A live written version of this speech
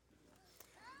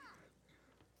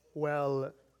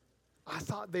Well, I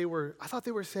thought they were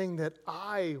saying that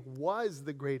I was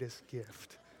the greatest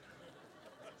gift.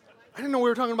 I didn't know we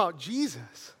were talking about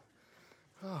Jesus.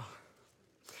 Oh.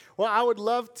 Well, I would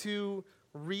love to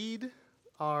read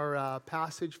our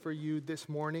passage for you this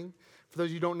morning. For those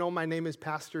of you who don't know, my name is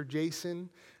Pastor Jason.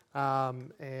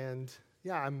 I'm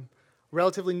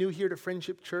relatively new here to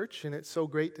Friendship Church, and it's so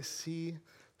great to see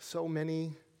so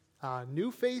many new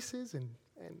faces and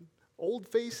old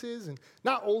faces, and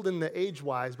not old in the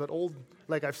age-wise, but old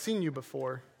like I've seen you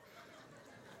before.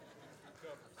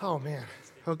 Oh, man.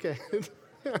 Okay.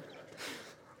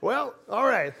 Well, all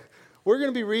right. We're going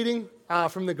to be reading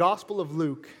from the Gospel of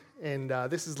Luke, and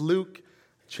this is Luke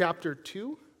chapter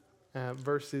 2,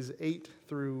 verses 8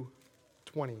 through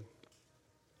 20.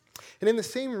 And in the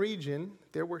same region,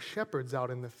 there were shepherds out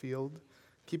in the field,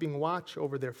 keeping watch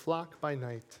over their flock by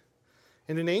night.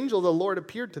 And an angel of the Lord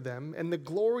appeared to them, and the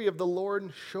glory of the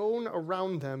Lord shone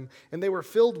around them, and they were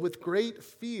filled with great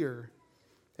fear.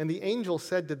 And the angel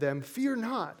said to them, "Fear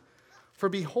not, for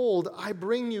behold, I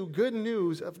bring you good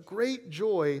news of great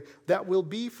joy that will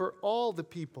be for all the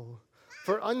people.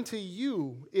 For unto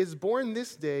you is born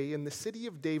this day in the city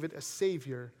of David a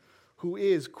Savior, who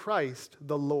is Christ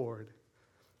the Lord.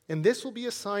 And this will be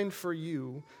a sign for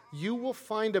you. You will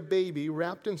find a baby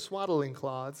wrapped in swaddling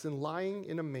cloths and lying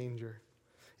in a manger."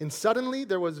 And suddenly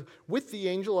there was with the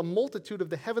angel a multitude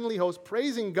of the heavenly host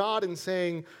praising God and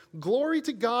saying, "Glory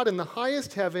to God in the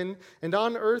highest heaven, and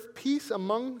on earth peace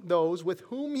among those with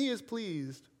whom he is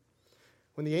pleased."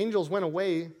 When the angels went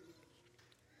away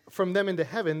from them into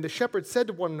heaven, the shepherds said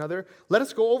to one another, "Let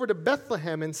us go over to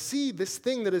Bethlehem and see this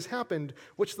thing that has happened,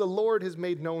 which the Lord has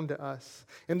made known to us."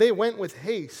 And they went with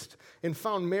haste and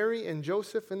found Mary and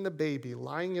Joseph and the baby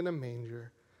lying in a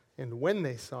manger. And when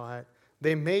they saw it,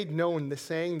 they made known the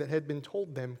saying that had been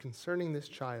told them concerning this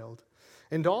child.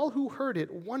 And all who heard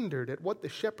it wondered at what the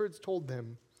shepherds told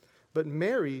them. But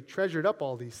Mary treasured up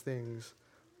all these things,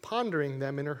 pondering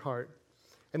them in her heart.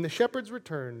 And the shepherds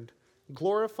returned,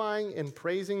 glorifying and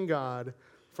praising God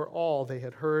for all they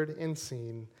had heard and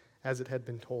seen as it had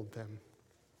been told them.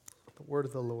 The word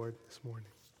of the Lord this morning.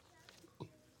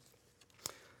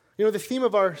 You know, the theme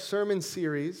of our sermon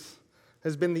series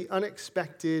has been the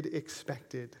unexpected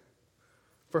expected.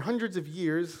 For hundreds of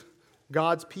years,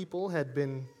 God's people had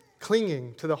been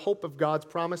clinging to the hope of God's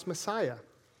promised Messiah.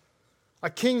 A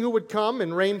king who would come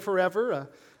and reign forever,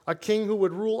 a king who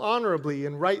would rule honorably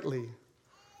and rightly,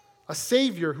 a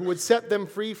Savior who would set them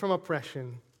free from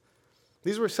oppression.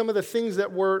 These were some of the things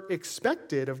that were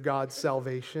expected of God's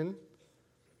salvation.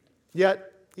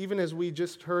 Yet, even as we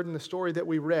just heard in the story that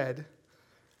we read,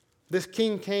 this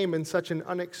king came in such an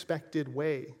unexpected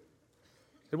way.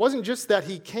 It wasn't just that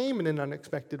he came in an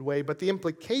unexpected way, but the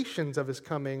implications of his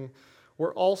coming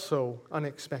were also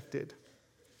unexpected.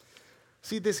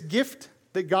 See, this gift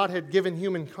that God had given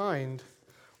humankind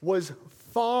was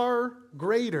far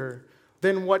greater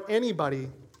than what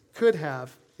anybody could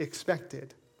have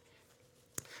expected.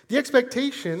 The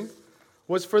expectation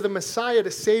was for the Messiah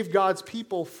to save God's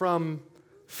people from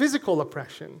physical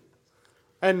oppression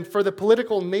and for the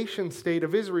political nation state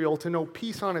of Israel to know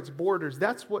peace on its borders.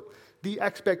 That's what the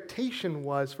expectation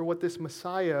was for what this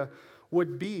Messiah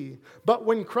would be. But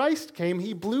when Christ came,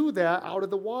 he blew that out of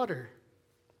the water.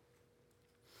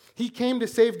 He came to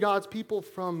save God's people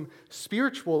from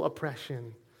spiritual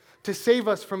oppression, to save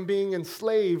us from being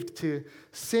enslaved to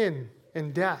sin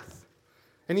and death.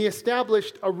 And he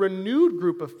established a renewed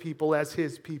group of people as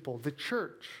his people, the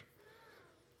church.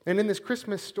 And in this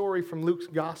Christmas story from Luke's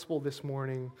gospel this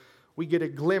morning, we get a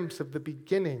glimpse of the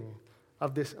beginning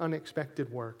of this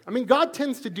unexpected work. I mean, God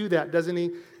tends to do that, doesn't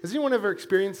he? Has anyone ever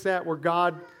experienced that, where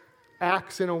God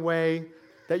acts in a way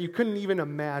that you couldn't even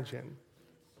imagine?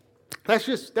 That's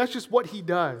just what he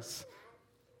does.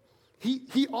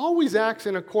 He always acts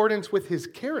in accordance with his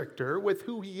character, with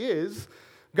who he is.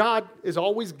 God is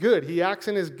always good. He acts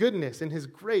in his goodness, in his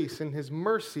grace, in his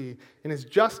mercy, in his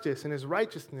justice, in his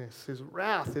righteousness, his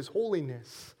wrath, his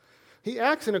holiness. He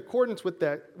acts in accordance with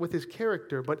that, with his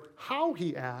character, but how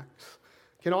he acts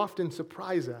can often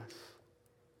surprise us.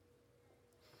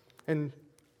 And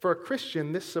for a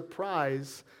Christian, this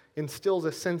surprise instills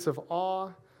a sense of awe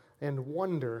and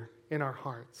wonder in our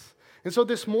hearts. And so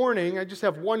this morning, I just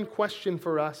have one question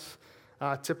for us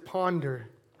to ponder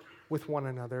with one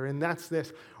another, and that's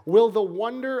this: will the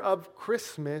wonder of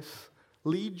Christmas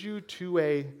lead you to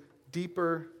a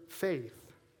deeper faith?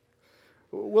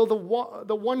 Will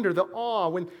the wonder, the awe,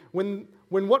 when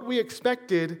what we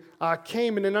expected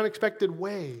came in an unexpected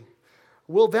way,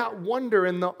 will that wonder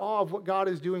and the awe of what God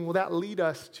is doing, will that lead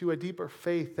us to a deeper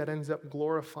faith that ends up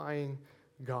glorifying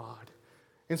God?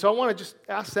 And so I want to just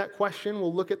ask that question.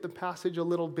 We'll look at the passage a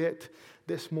little bit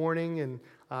this morning, and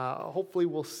hopefully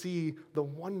we'll see the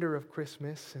wonder of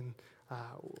Christmas, and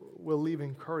we'll leave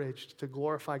encouraged to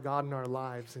glorify God in our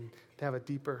lives and to have a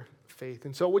deeper faith.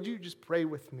 And so would you just pray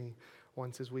with me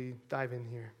once as we dive in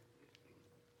here?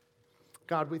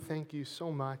 God, we thank you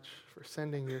so much for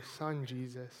sending your Son,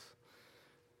 Jesus.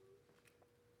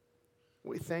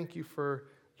 We thank you for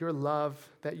your love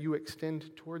that you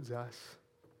extend towards us,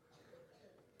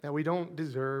 that we don't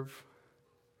deserve,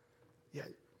 yet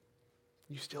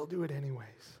you still do it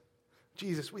anyways.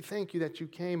 Jesus, we thank you that you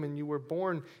came and you were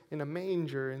born in a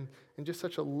manger and in just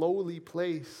such a lowly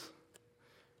place,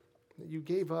 that you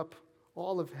gave up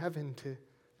all of heaven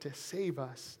to save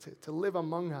us, to live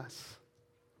among us,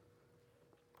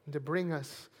 and to bring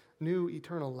us new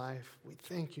eternal life. We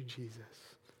thank you, Jesus.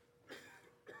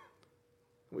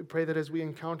 We pray that as we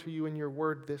encounter you in your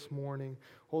word this morning,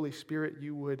 Holy Spirit,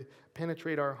 you would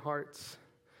penetrate our hearts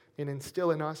and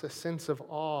instill in us a sense of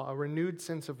awe, a renewed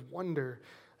sense of wonder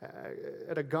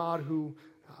at a God who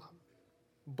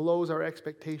blows our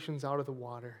expectations out of the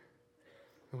water.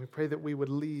 And we pray that we would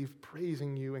leave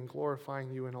praising you and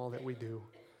glorifying you in all that we do.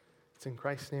 It's in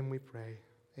Christ's name we pray.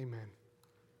 Amen.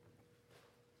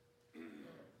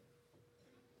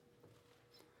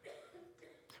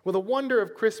 Will the wonder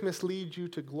of Christmas lead you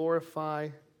to glorify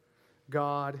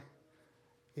God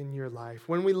in your life?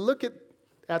 When we look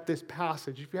at this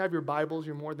passage, if you have your Bibles,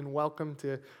 you're more than welcome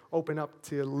to open up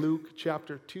to Luke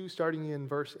chapter 2, starting in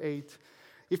verse 8.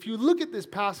 If you look at this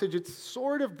passage, it's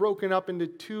sort of broken up into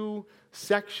two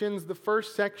sections. The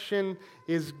first section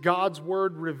is God's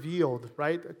word revealed,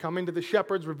 right? Coming to the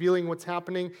shepherds, revealing what's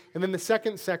happening. And then the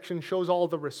second section shows all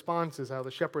the responses, how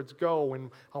the shepherds go and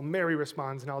how Mary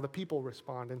responds and how the people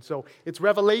respond. And so it's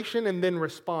revelation and then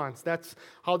response. That's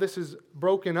how this is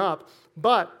broken up.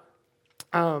 But,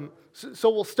 so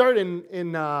we'll start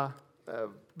in the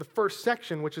first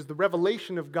section, which is the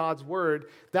revelation of God's word.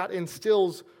 That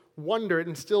instills wonder, it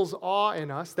instills awe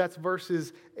in us. That's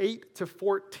verses 8 to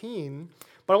 14.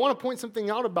 But I want to point something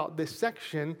out about this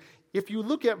section. If you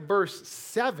look at verse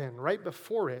 7, right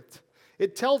before it,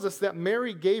 it tells us that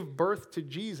Mary gave birth to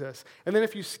Jesus. And then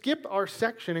if you skip our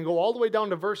section and go all the way down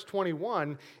to verse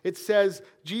 21, it says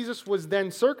Jesus was then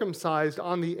circumcised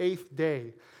on the 8th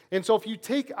day. And so if you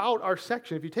take out our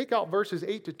section, if you take out verses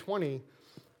 8 to 20,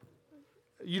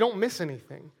 you don't miss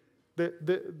anything.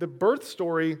 The birth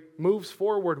story moves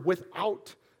forward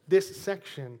without this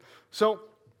section. So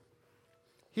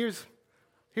here's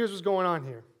what's going on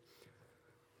here.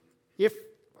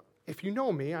 If you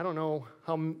know me, I don't know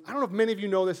if many of you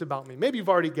know this about me. Maybe you've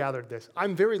already gathered this.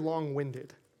 I'm very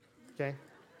long-winded. Okay?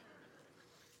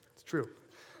 It's true.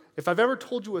 If I've ever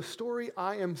told you a story,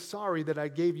 I am sorry that I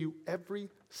gave you every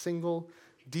single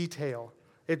detail.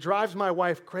 It drives my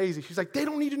wife crazy. She's like, they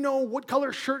don't need to know what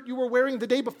color shirt you were wearing the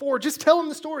day before. Just tell them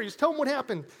the story. Just tell them what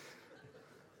happened.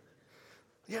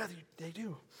 Yeah, they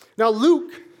do. Now,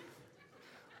 Luke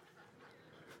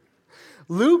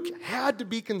had to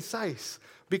be concise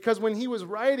because when he was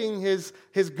writing his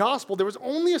gospel, there was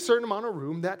only a certain amount of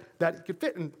room that he could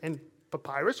fit. And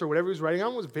papyrus or whatever he was writing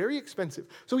on was very expensive.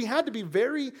 So he had to be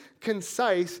very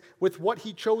concise with what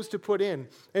he chose to put in.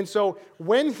 And so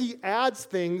when he adds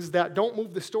things that don't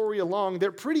move the story along,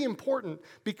 they're pretty important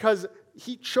because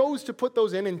he chose to put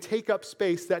those in and take up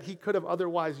space that he could have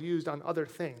otherwise used on other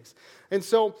things. And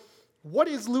so what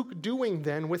is Luke doing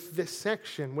then with this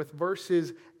section, with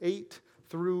verses 8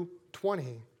 through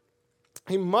 20?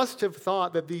 He must have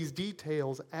thought that these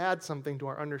details add something to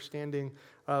our understanding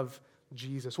of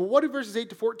Jesus. Well, what do verses 8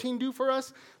 to 14 do for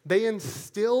us? They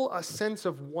instill a sense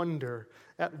of wonder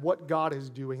at what God is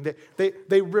doing.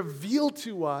 They reveal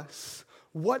to us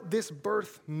what this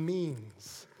birth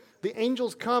means. The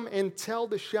angels come and tell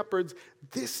the shepherds,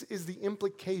 this is the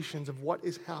implications of what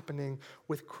is happening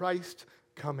with Christ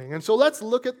coming. And so let's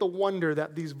look at the wonder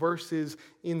that these verses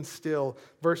instill,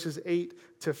 verses 8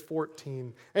 to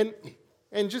 14.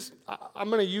 And just, I'm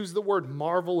going to use the word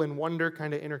marvel and wonder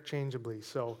kind of interchangeably,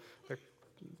 so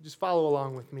just follow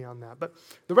along with me on that. But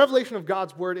the revelation of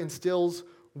God's word instills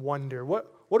wonder. What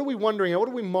are we wondering at? What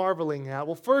are we marveling at?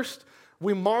 Well, first,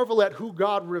 we marvel at who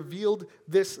God revealed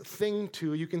this thing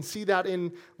to. You can see that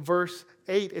in verse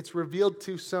 8. It's revealed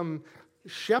to some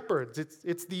shepherds.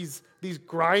 It's these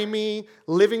grimy,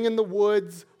 living in the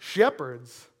woods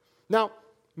shepherds. Now,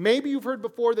 maybe you've heard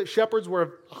before that shepherds were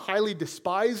a highly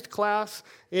despised class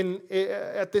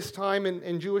at this time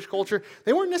in Jewish culture.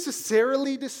 They weren't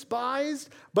necessarily despised,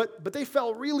 but they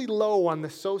fell really low on the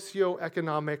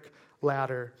socioeconomic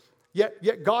ladder.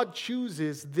 Yet God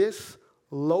chooses this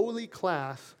lowly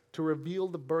class to reveal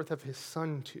the birth of his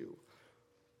son to.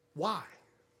 Why?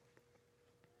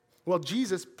 Well,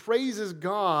 Jesus praises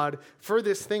God for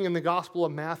this thing in the Gospel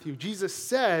of Matthew. Jesus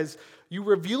says, you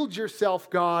revealed yourself,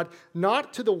 God,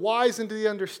 not to the wise and to the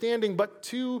understanding, but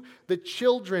to the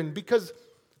children. Because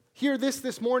hear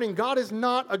this morning, God is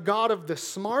not a God of the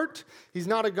smart. He's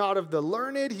not a God of the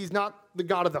learned. He's not the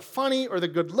God of the funny or the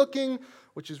good-looking,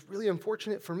 which is really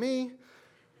unfortunate for me.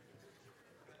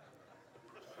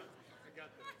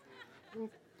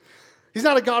 He's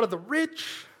not a God of the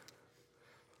rich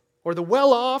or the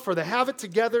well-off or the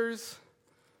have-it-togethers.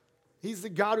 He's the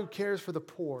God who cares for the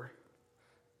poor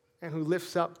and who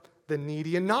lifts up the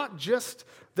needy, and not just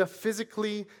the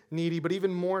physically needy, but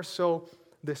even more so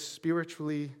the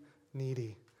spiritually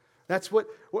needy. That's what,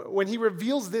 when he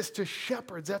reveals this to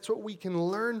shepherds, that's what we can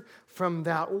learn from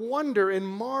that. Wonder and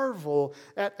marvel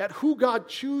at who God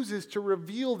chooses to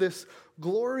reveal this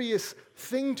glorious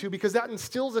thing to, because that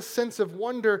instills a sense of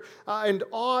wonder and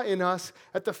awe in us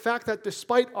at the fact that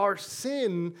despite our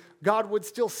sin, God would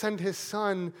still send his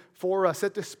Son for us.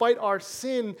 That despite our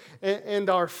sin and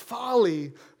our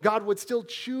folly, God would still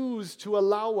choose to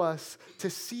allow us to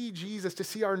see Jesus, to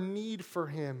see our need for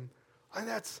him. And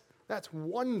that's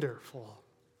wonderful.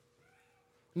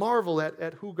 Marvel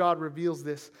at who God reveals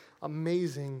this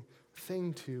amazing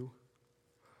thing to.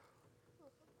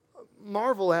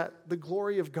 Marvel at the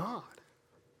glory of God.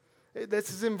 This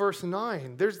is in verse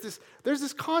 9. There's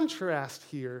this contrast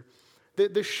here.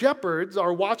 The shepherds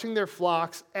are watching their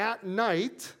flocks at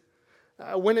night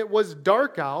when it was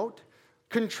dark out,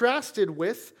 contrasted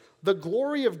with the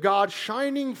glory of God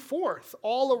shining forth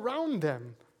all around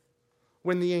them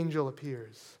when the angel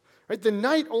appears. Right? The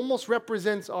night almost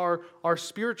represents our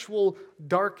spiritual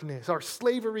darkness, our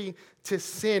slavery to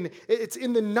sin. It's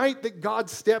in the night that God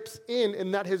steps in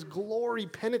and that his glory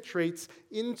penetrates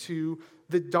into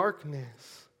the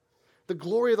darkness. The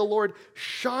glory of the Lord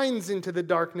shines into the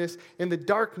darkness, and the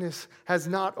darkness has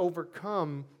not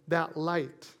overcome that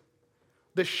light.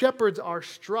 The shepherds are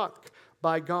struck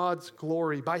by God's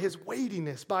glory, by his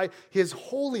weightiness, by his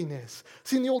holiness.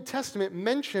 See, in the Old Testament,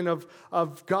 mention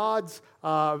of God's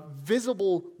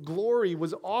visible glory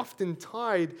was often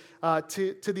tied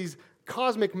to these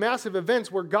cosmic, massive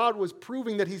events where God was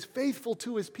proving that he's faithful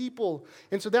to his people.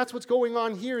 And so that's what's going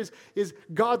on here is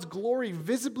God's glory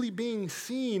visibly being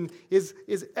seen is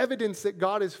evidence that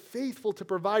God is faithful to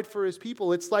provide for his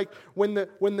people. It's like when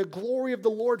the glory of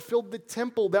the Lord filled the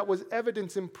temple, that was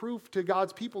evidence and proof to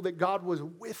God's people that God was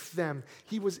with them.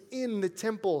 He was in the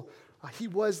temple. He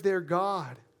was their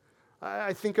God.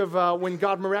 I think of when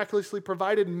God miraculously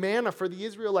provided manna for the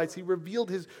Israelites. He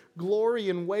revealed his glory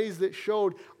in ways that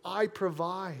showed, I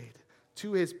provide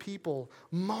to his people.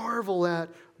 Marvel at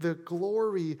the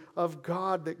glory of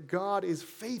God, that God is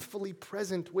faithfully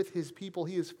present with his people.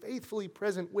 He is faithfully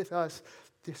present with us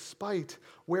despite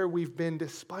where we've been,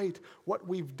 despite what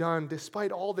we've done,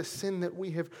 despite all the sin that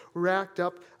we have racked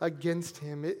up against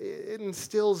him. It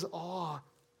instills awe,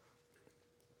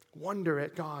 wonder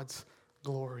at God's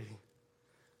glory,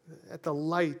 at the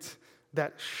light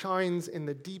that shines in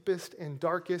the deepest and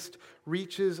darkest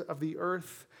reaches of the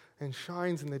earth and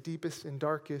shines in the deepest and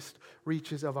darkest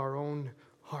reaches of our own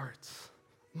hearts.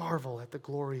 Marvel at the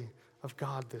glory of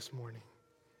God this morning.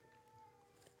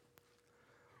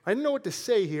 I didn't know what to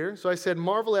say here, so I said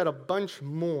marvel at a bunch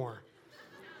more.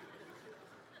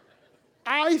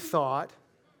 I thought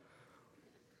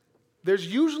there's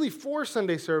usually 4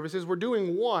 Sunday services. We're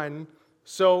doing 1.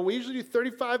 So we usually do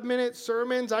 35-minute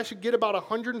sermons. I should get about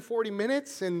 140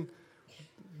 minutes, and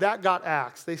that got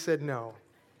axed. They said no.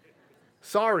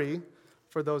 Sorry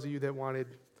for those of you that wanted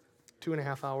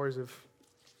 2.5 hours of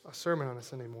a sermon on a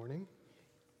Sunday morning.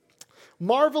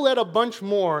 Marvel at a bunch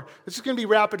more. It's just going to be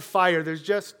rapid fire. There's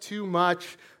just too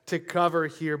much to cover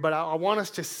here, but I want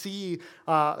us to see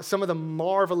some of the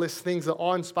marvelous things, the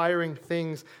awe-inspiring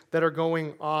things that are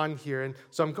going on here. And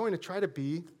so I'm going to try to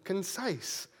be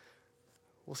concise.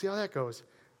 We'll see how that goes.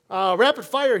 Rapid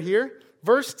fire here.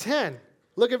 Verse 10.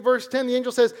 Look at verse 10. The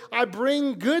angel says, I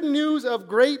bring good news of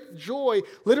great joy.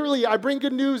 Literally, I bring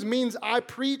good news means I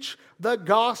preach the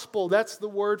gospel. That's the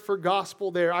word for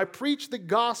gospel there. I preach the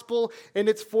gospel, and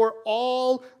it's for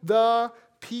all the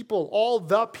people. All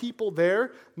the people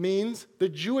there means the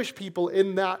Jewish people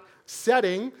in that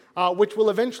setting, which will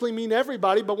eventually mean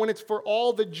everybody, but when it's for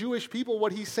all the Jewish people,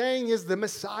 what he's saying is the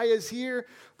Messiah is here,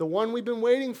 the one we've been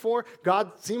waiting for.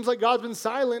 Seems like God's been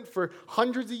silent for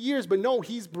hundreds of years, but no,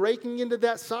 he's breaking into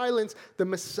that silence. The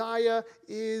Messiah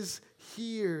is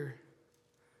here.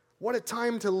 What a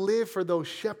time to live for those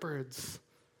shepherds.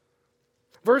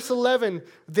 Verse 11,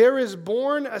 there is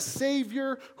born a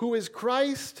Savior who is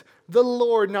Christ the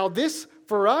Lord. Now this,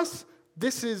 for us,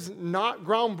 this is not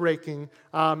groundbreaking.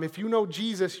 If you know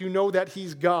Jesus, you know that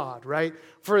he's God, right?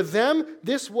 For them,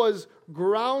 this was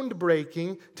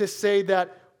groundbreaking to say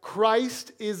that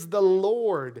Christ is the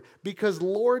Lord, because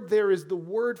Lord there is the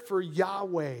word for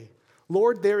Yahweh.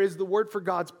 Lord there is the word for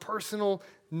God's personal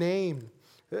name.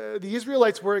 The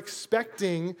Israelites were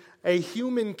expecting a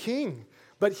human king,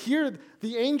 but here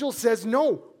the angel says,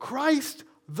 no, Christ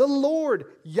the Lord,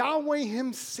 Yahweh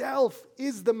himself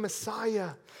is the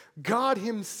Messiah. God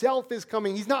himself is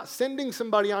coming. He's not sending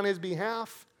somebody on his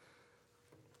behalf.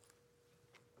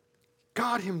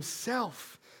 God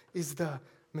himself is the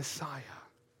Messiah.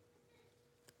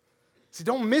 See,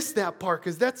 don't miss that part,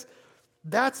 because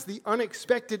that's the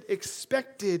unexpected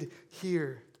expected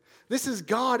here. This is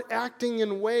God acting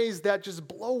in ways that just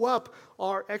blow up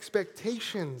our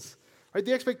expectations. Right?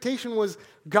 The expectation was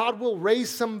God will raise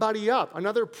somebody up,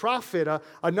 another prophet,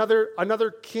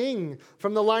 another king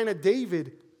from the line of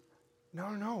David.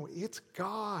 No, it's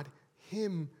God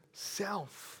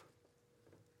himself.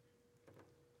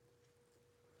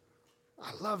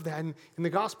 I love that. And in the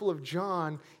Gospel of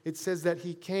John, it says that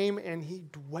he came and he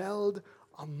dwelled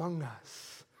among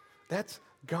us. That's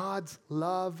God's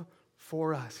love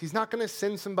for us. He's not going to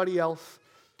send somebody else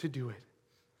to do it.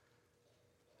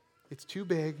 It's too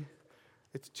big.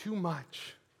 It's too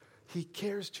much. He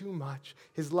cares too much.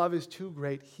 His love is too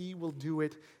great. He will do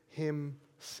it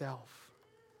himself.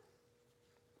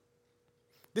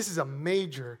 This is a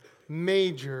major,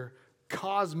 major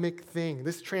cosmic thing,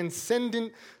 this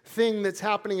transcendent thing that's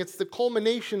happening. It's the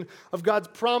culmination of God's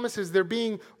promises. They're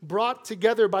being brought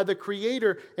together by the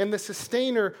Creator and the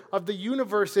Sustainer of the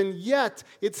universe, and yet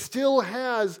it still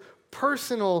has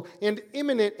personal and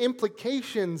imminent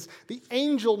implications. The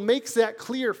angel makes that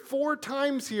clear 4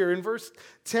 times here in verse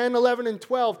 10, 11, and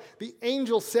 12. The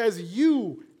angel says,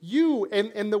 you,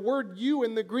 and the word you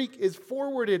in the Greek is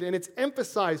forwarded and it's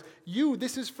emphasized. You,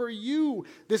 this is for you.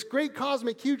 This great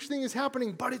cosmic huge thing is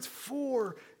happening, but it's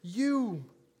for you.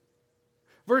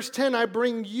 Verse 10, I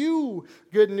bring you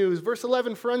good news. Verse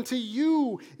 11, for unto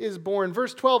you is born.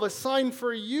 Verse 12, a sign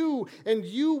for you, and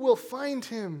you will find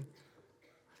him.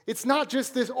 It's not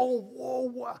just this,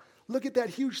 whoa, look at that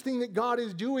huge thing that God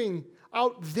is doing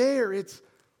out there. It's,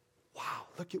 wow,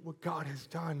 look at what God has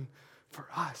done for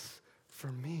us,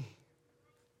 for me.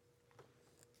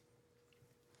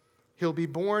 He'll be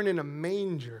born in a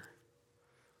manger.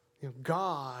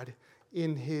 God,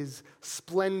 in his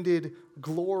splendid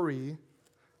glory,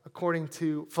 according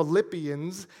to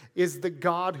Philippians, is the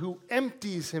God who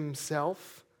empties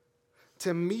himself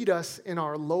to meet us in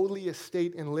our lowly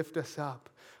estate and lift us up.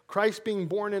 Christ being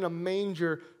born in a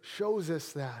manger shows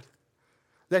us that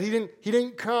he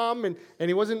didn't come and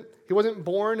he wasn't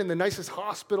born in the nicest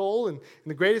hospital and in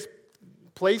the greatest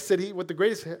place with the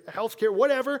greatest health care,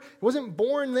 whatever. He wasn't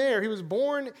born there. He was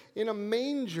born in a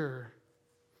manger.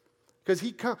 Because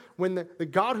when the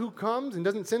God who comes and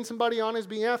doesn't send somebody on his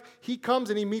behalf, he comes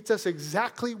and he meets us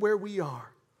exactly where we are.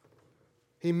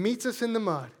 He meets us in the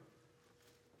mud.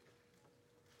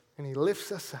 And he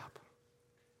lifts us up.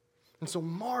 And so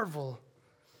marvel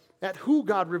at who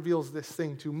God reveals this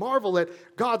thing to. Marvel at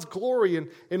God's glory and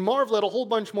marvel at a whole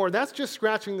bunch more. That's just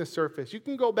scratching the surface. You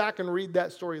can go back and read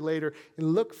that story later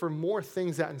and look for more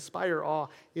things that inspire awe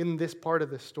in this part of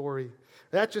the story.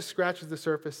 That just scratches the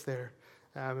surface there.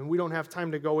 And we don't have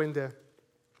time to go into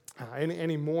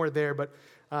any more there, but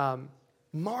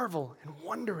marvel and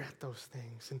wonder at those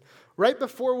things. And right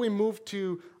before we move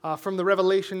to from the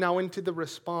revelation now into the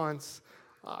response,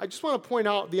 I just want to point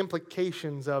out the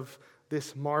implications of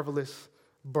this marvelous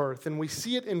birth. And we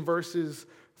see it in verses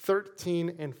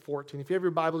 13 and 14. If you have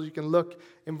your Bibles, you can look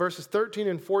in verses 13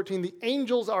 and 14. The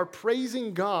angels are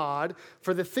praising God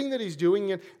for the thing that he's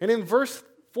doing. And in verse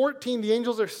 14, the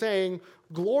angels are saying,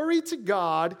 glory to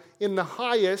God in the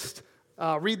highest,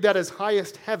 read that as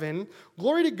highest heaven.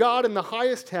 Glory to God in the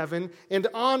highest heaven, and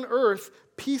on earth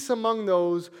peace among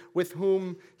those with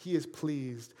whom he is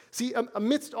pleased. See,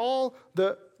 amidst all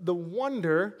the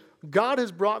wonder, God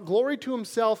has brought glory to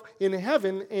himself in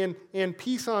heaven and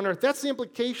peace on earth. That's the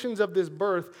implications of this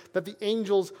birth that the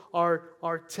angels are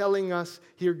telling us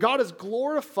here. God is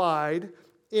glorified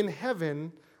in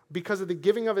heaven because of the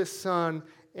giving of his Son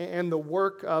and the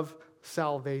work of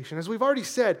salvation. As we've already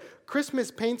said,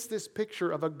 Christmas paints this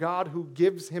picture of a God who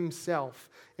gives himself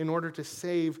in order to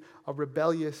save a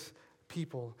rebellious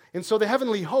people. And so the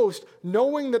heavenly host,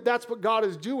 knowing that that's what God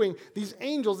is doing, these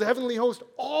angels, the heavenly host,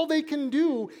 all they can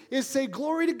do is say,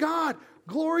 glory to God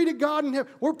in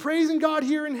heaven. We're praising God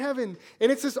here in heaven.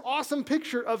 And it's this awesome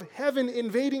picture of heaven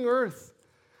invading earth.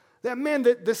 That, man,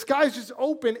 the sky's just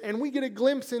open and we get a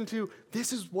glimpse into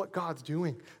this is what God's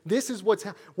doing. This is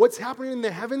what's happening in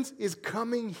the heavens is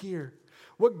coming here.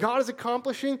 What God is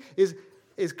accomplishing is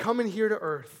coming here to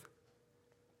earth.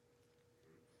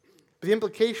 The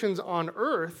implications on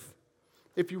earth,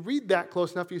 if you read that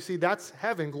close enough, you see that's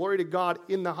heaven, glory to God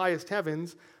in the highest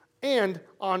heavens, and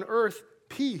on earth,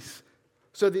 peace.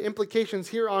 So the implications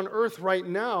here on earth right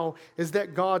now is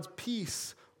that God's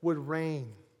peace would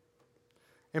reign.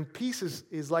 And peace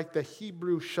is like the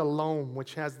Hebrew shalom,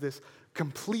 which has this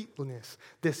completeness,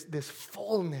 this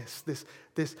fullness,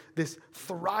 this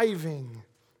thriving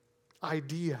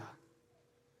idea.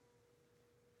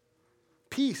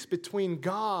 Peace between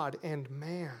God and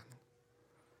man.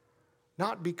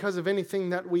 Not because of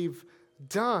anything that we've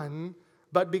done,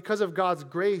 but because of God's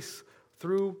grace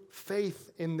through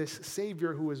faith in this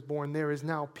Savior who was born. There is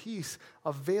now peace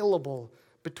available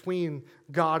between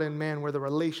God and man where the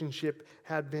relationship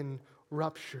had been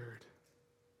ruptured.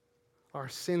 Our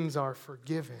sins are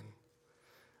forgiven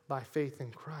by faith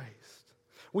in Christ.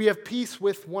 We have peace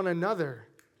with one another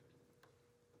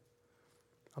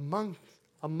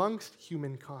amongst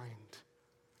humankind.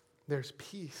 There's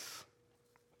peace.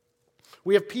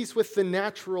 We have peace with the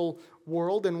natural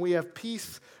world, and we have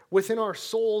peace within our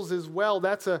souls as well.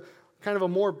 That's a kind of a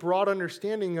more broad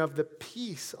understanding of the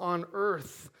peace on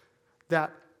earth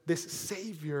that this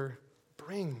Savior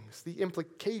brings, the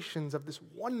implications of this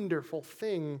wonderful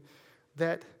thing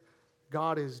that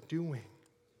God is doing.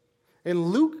 And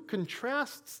Luke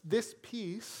contrasts this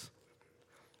peace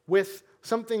with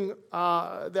something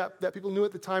that people knew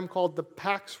at the time called the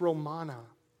Pax Romana,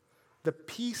 the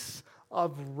peace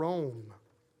of Rome.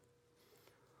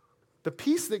 The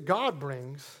peace that God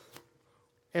brings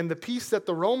and the peace that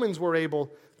the Romans were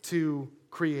able to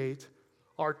create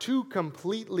are two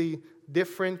completely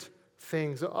different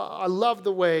things. I love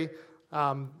the way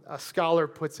a scholar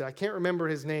puts it. I can't remember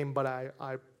his name, but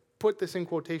I put this in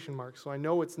quotation marks, so I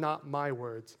know it's not my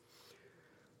words.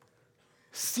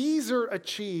 Caesar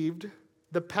achieved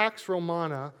the Pax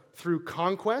Romana through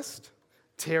conquest,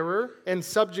 terror, and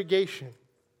subjugation.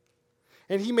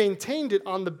 And he maintained it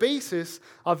on the basis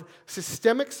of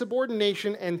systemic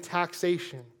subordination and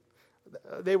taxation.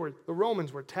 The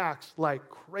Romans were taxed like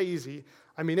crazy.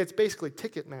 I mean, it's basically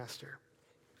Ticketmaster.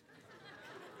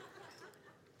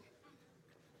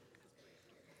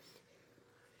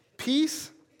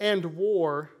 Peace and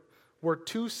war were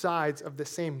two sides of the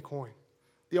same coin.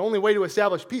 The only way to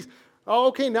establish peace,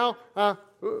 now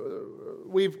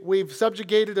we've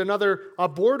subjugated another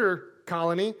border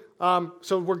colony,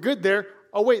 so we're good there.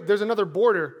 Oh wait, there's another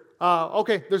border.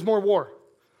 There's more war.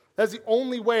 That's the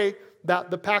only way that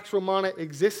the Pax Romana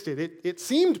existed. It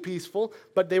seemed peaceful,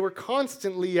 but they were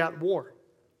constantly at war.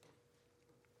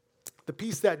 The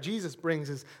peace that Jesus brings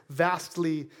is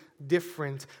vastly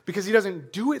different because he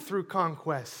doesn't do it through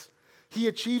conquest. He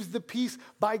achieves the peace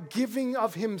by giving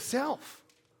of himself,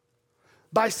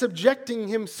 by subjecting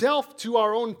himself to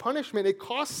our own punishment. It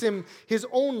costs him his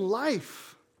own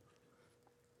life.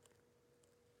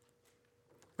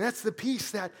 That's the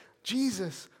peace that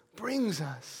Jesus brings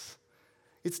us.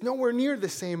 It's nowhere near the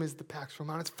same as the Pax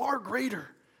Romana. It's far greater.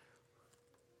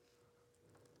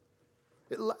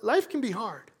 Life can be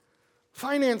hard.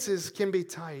 Finances can be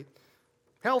tight.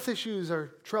 Health issues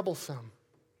are troublesome.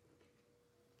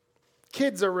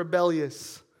 Kids are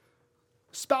rebellious.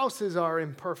 Spouses are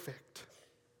imperfect.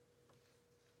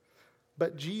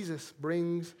 But Jesus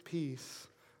brings peace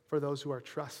for those who are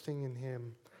trusting in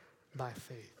him by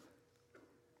faith.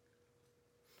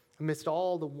 Amidst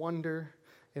all the wonder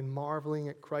and marveling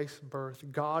at Christ's birth,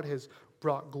 God has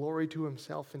brought glory to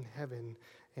himself in heaven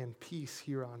and peace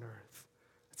here on earth.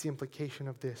 That's the implication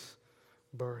of this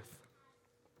birth.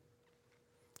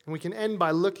 And we can end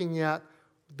by looking at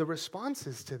the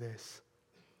responses to this.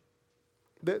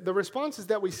 The responses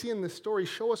that we see in this story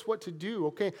show us what to do.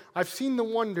 Okay, I've seen the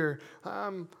wonder.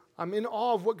 I'm in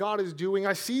awe of what God is doing.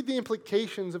 I see the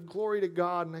implications of glory to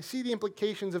God, and I see the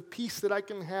implications of peace that I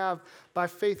can have by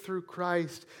faith through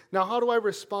Christ. Now, how do I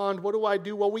respond? What do I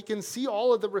do? Well, we can see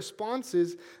all of the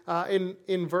responses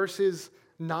in verses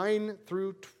 15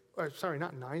 through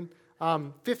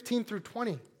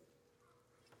 20.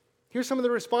 Here's some of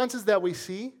the responses that we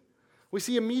see. We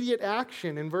see immediate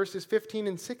action in verses 15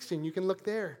 and 16. You can look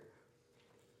there.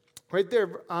 Right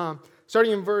there,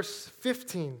 starting in verse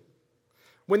 15.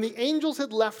 When the angels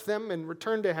had left them and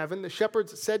returned to heaven, the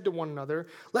shepherds said to one another,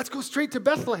 "Let's go straight to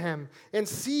Bethlehem and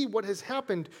see what has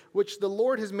happened, which the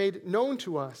Lord has made known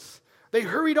to us." They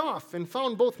hurried off and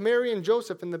found both Mary and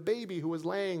Joseph and the baby who was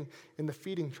laying in the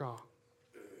feeding trough.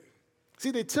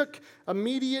 See, they took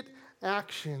immediate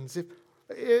actions.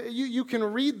 You can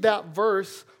read that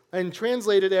verse and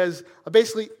translate it as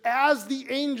basically as the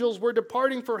angels were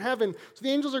departing for heaven. So the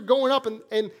angels are going up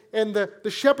and the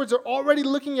shepherds are already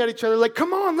looking at each other like,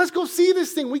 come on, let's go see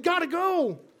this thing. We got to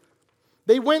go.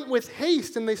 They went with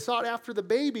haste and they sought after the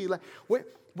baby. Like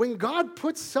when God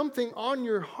puts something on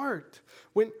your heart,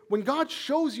 when God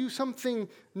shows you something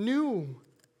new,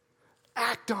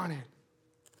 act on it.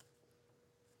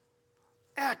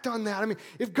 Act on that. I mean,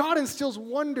 if God instills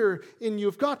wonder in you,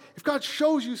 if God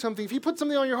shows you something, if He puts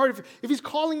something on your heart, if He's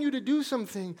calling you to do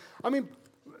something, I mean,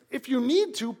 if you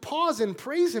need to, pause and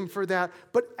praise Him for that,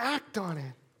 but act on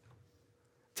it.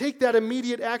 Take that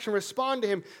immediate action. Respond to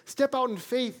Him. Step out in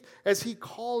faith as He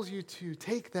calls you to.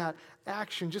 Take that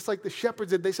action, just like the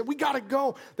shepherds did. They said, we got to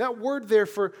go. That word there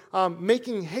for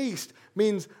making haste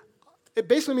it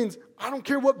basically means, I don't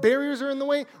care what barriers are in the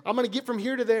way, I'm going to get from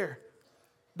here to there.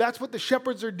 That's what the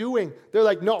shepherds are doing. They're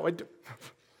like, no, it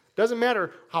doesn't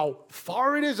matter how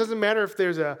far it is. Doesn't matter if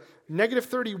there's a negative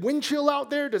 30 wind chill out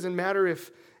there. Doesn't matter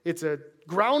if it's a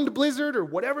ground blizzard or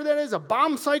whatever that is, a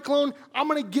bomb cyclone. I'm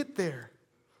going to get there.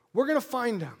 We're going to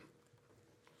find them.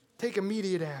 Take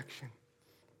immediate action.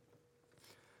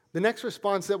 The next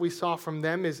response that we saw from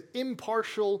them is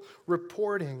impartial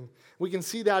reporting. We can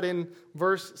see that in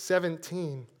verse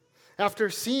 17. After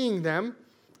seeing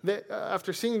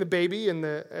the baby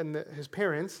and his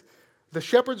parents, the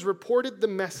shepherds reported the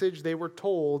message they were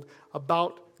told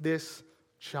about this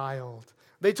child.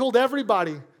 They told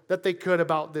everybody that they could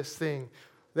about this thing.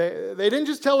 They didn't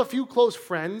just tell a few close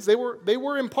friends. They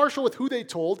were impartial with who they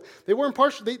told. They were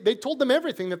impartial. They told them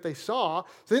everything that they saw.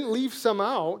 So they didn't leave some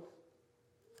out.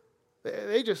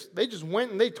 They just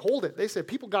went and they told it. They said,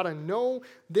 people got to know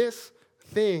this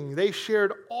thing. They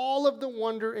shared all of the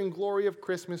wonder and glory of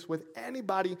Christmas with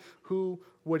anybody who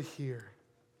would hear.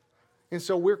 And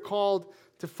so we're called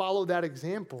to follow that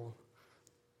example.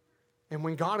 And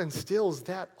when God instills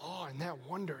that awe and that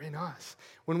wonder in us,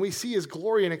 when we see His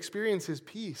glory and experience His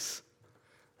peace,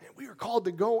 we are called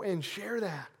to go and share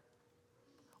that.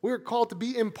 We are called to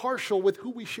be impartial with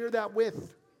who we share that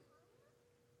with.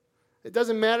 It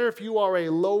doesn't matter if you are a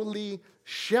lowly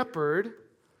shepherd.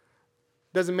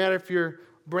 Doesn't matter if you're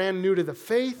brand new to the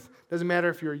faith. Doesn't matter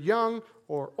if you're young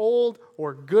or old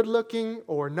or good looking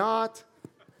or not.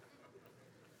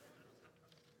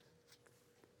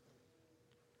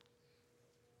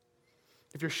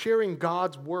 If you're sharing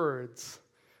God's words,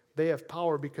 they have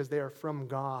power because they are from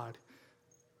God.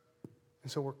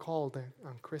 And so we're called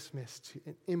on Christmas to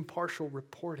an impartial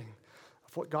reporting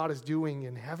of what God is doing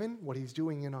in heaven, what He's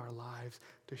doing in our lives,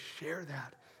 to share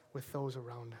that with those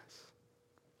around us.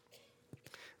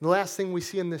 And the last thing we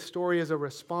see in this story is a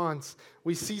response.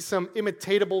 We see some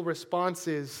imitatable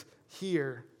responses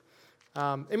here.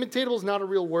 Imitatable is not a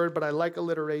real word, but I like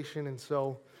alliteration, and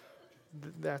so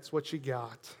that's what you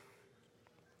got.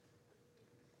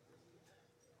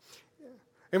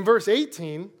 In verse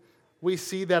 18, we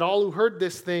see that all who heard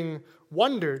this thing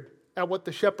wondered at what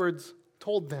the shepherds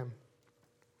told them.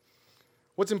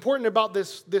 What's important about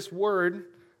this word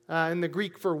in the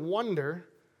Greek for wonder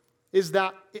is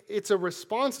that it's a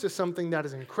response to something that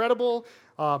is incredible,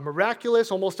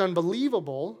 miraculous, almost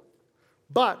unbelievable,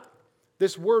 but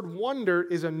this word wonder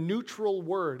is a neutral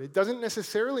word. It doesn't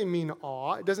necessarily mean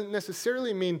awe. It doesn't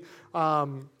necessarily mean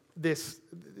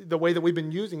the way that we've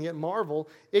been using it, marvel.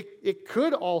 It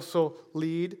could also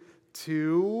lead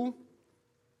to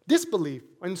disbelief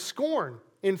and scorn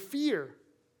and fear.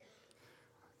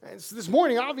 And so this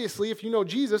morning, obviously, if you know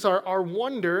Jesus, our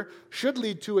wonder should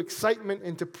lead to excitement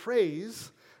and to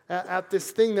praise at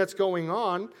this thing that's going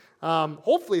on.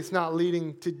 Hopefully it's not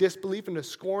leading to disbelief and to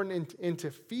scorn and to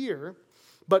fear.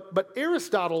 But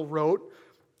Aristotle wrote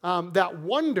that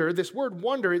wonder, this word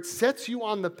wonder, it sets you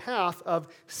on the path of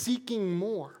seeking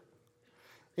more.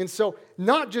 And so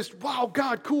not just, wow,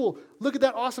 God, cool, look at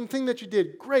that awesome thing that you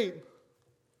did, great.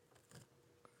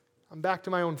 I'm back to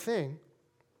my own thing.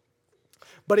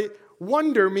 But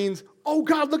wonder means, oh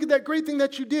God, look at that great thing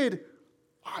that you did.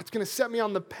 Oh, it's going to set me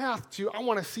on the path to, I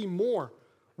want to see more.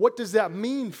 What does that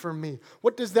mean for me?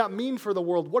 What does that mean for the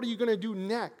world? What are you going to do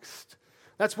next?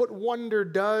 That's what wonder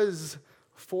does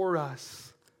for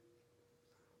us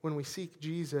when we seek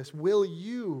Jesus. Will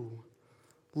you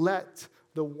let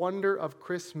the wonder of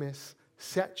Christmas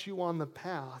set you on the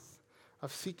path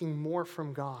of seeking more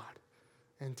from God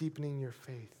and deepening your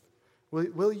faith?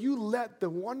 Will you let the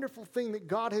wonderful thing that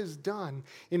God has done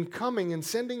in coming and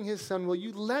sending His Son, will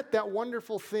you let that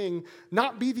wonderful thing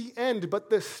not be the end, but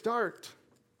the start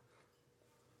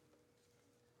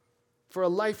for a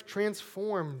life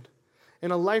transformed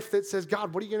and a life that says,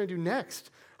 God, what are you going to do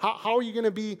next? How are you going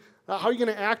to be, how are you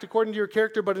going to act according to your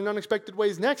character but in unexpected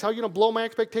ways next? How are you going to blow my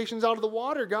expectations out of the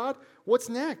water, God? What's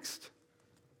next?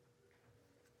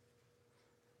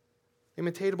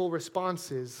 Imitatable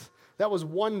responses. That was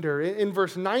wonder. In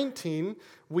verse 19,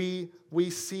 we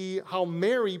see how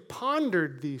Mary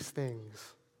pondered these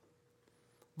things.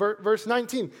 Verse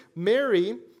 19,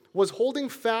 Mary was holding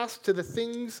fast to the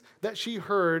things that she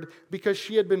heard because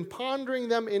she had been pondering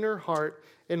them in her heart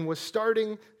and was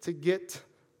starting to get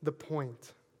the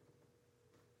point.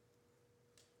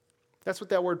 That's what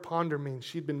that word ponder means.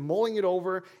 She'd been mulling it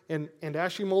over, and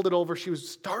as she mulled it over, she was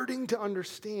starting to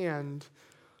understand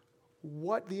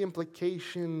what the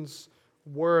implications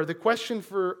were. The question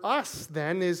for us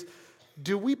then is,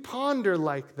 do we ponder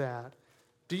like that?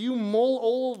 Do you mull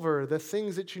over the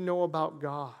things that you know about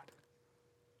God?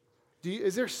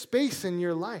 Is there space in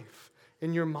your life,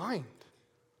 in your mind,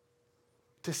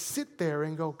 to sit there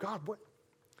and go,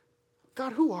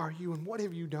 God, who are you and what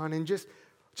have you done? And just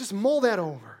mull that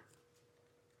over.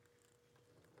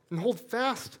 And hold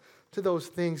fast to those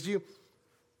things. Do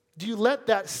you let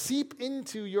that seep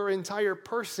into your entire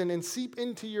person and seep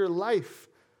into your life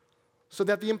so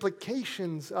that the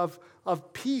implications of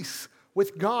peace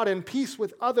with God and peace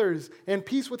with others and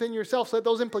peace within yourself, so that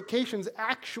those implications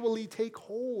actually take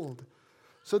hold,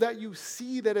 so that you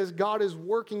see that as God is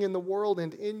working in the world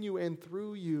and in you and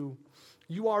through you,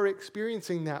 you are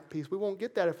experiencing that peace. We won't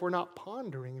get that if we're not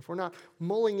pondering, if we're not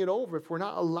mulling it over, if we're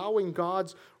not allowing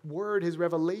God's word, his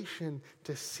revelation,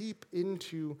 to seep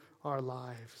into our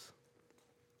lives.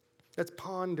 That's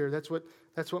ponder. That's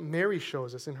what Mary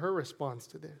shows us in her response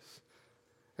to this.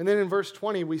 And then in verse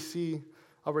 20, we see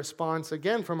a response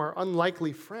again from our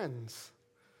unlikely friends,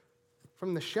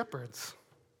 from the shepherds.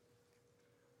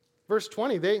 Verse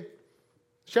 20,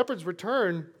 shepherds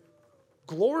return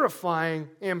glorifying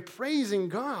and praising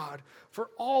God for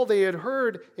all they had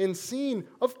heard and seen.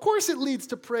 Of course it leads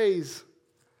to praise.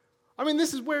 I mean,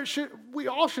 this is where we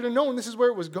all should have known this is where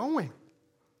it was going.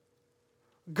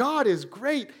 God is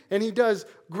great, and he does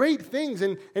great things,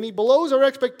 and he blows our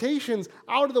expectations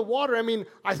out of the water. I mean,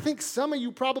 I think some of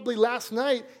you probably last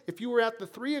night, if you were at the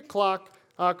 3 o'clock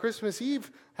Christmas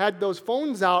Eve, had those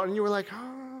phones out, and you were like,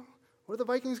 oh, what are the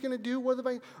Vikings going to do? What are the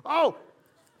Vikings? Oh,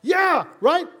 yeah,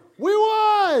 right? We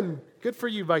won! Good for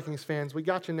you, Vikings fans. We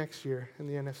got you next year in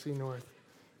the NFC North.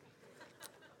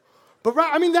 But,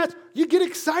 right, I mean, you get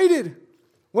excited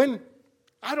when,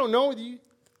 I don't know,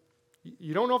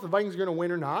 you don't know if the Vikings are going to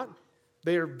win or not.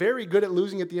 They are very good at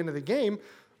losing at the end of the game.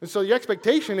 And so the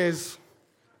expectation is,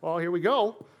 well, here we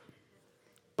go.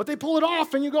 But they pull it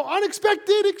off, and you go,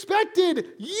 unexpected,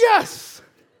 expected, yes!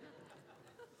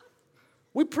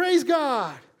 We praise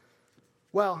God.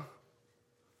 Well,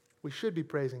 we should be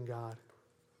praising God.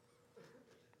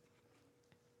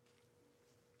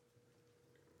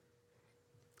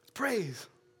 It's praise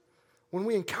when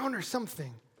we encounter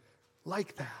something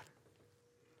like that.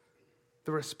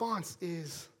 The response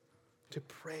is to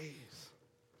praise.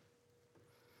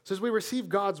 So as we receive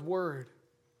God's word,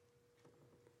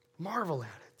 marvel at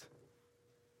it.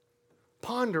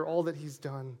 Ponder all that he's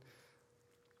done,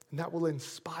 and that will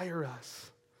inspire us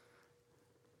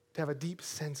to have a deep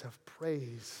sense of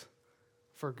praise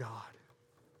for God.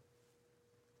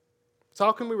 So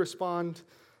how can we respond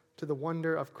to the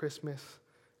wonder of Christmas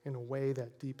in a way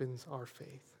that deepens our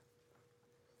faith?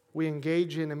 We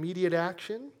engage in immediate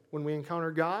action when we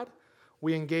encounter God.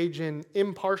 We engage in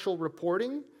impartial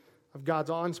reporting of God's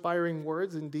awe-inspiring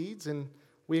words and deeds, and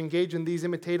we engage in these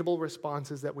imitatable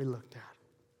responses that we looked at,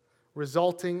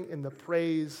 resulting in the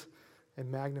praise and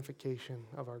magnification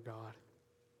of our God.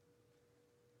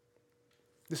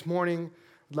 This morning,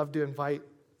 I'd love to invite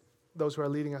those who are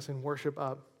leading us in worship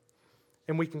up,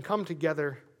 and we can come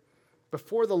together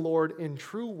before the Lord in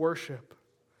true worship,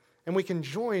 and we can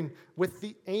join with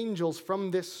the angels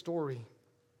from this story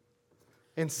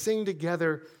and sing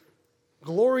together,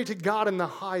 glory to God in the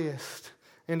highest,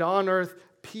 and on earth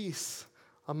peace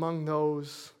among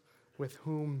those with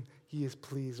whom he is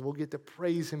pleased. We'll get to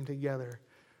praise him together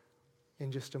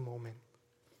in just a moment.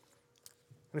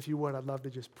 And if you would, I'd love to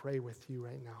just pray with you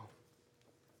right now.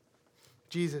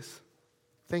 Jesus,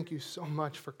 thank you so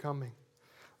much for coming.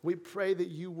 We pray that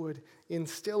you would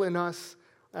instill in us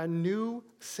a new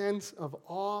sense of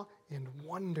awe and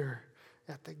wonder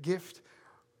at the gift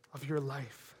of your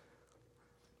life.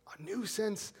 A new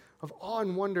sense of awe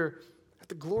and wonder at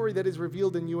the glory that is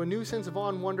revealed in you. A new sense of awe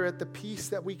and wonder at the peace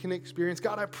that we can experience.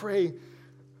 God, I pray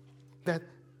that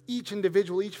each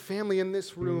individual, each family in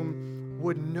this room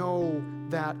would know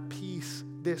that peace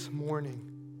this morning.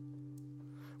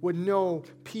 would know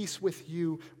peace with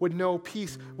you, would know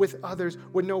peace with others,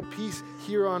 would know peace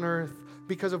here on earth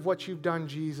because of what you've done,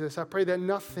 Jesus. I pray that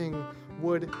nothing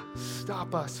would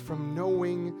stop us from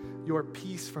knowing your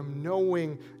peace, from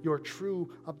knowing your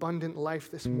true abundant life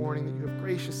this morning that you have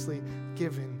graciously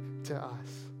given to us.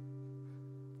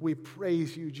 We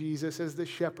praise you, Jesus, as the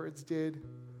shepherds did.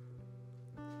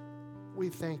 We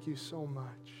thank you so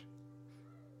much,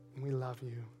 and we love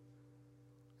you.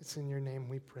 It's in your name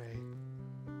we pray.